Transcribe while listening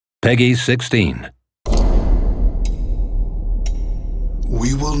Peggy 16.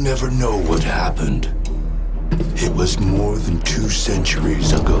 We will never know what happened. It was more than 2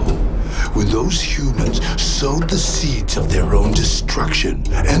 centuries ago when those humans sowed the seeds of their own destruction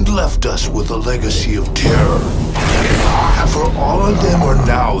and left us with a legacy of terror. For all of them are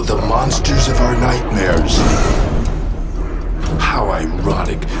now the monsters of our nightmares. How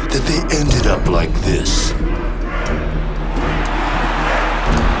ironic that they ended up like this.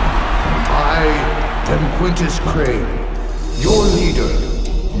 I am Quintus Crane, your leader,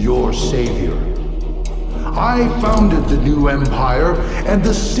 your savior. I founded the new empire and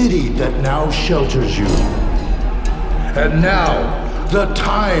the city that now shelters you. And now, the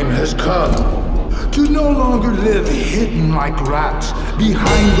time has come to no longer live hidden like rats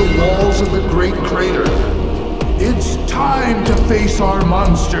behind the walls of the Great Crater. It's time to face our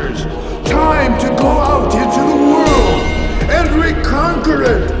monsters. Time to go out into the world and reconquer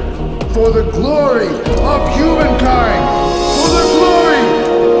it. For the glory of humankind. For the glory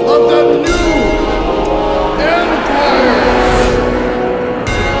of the new empire.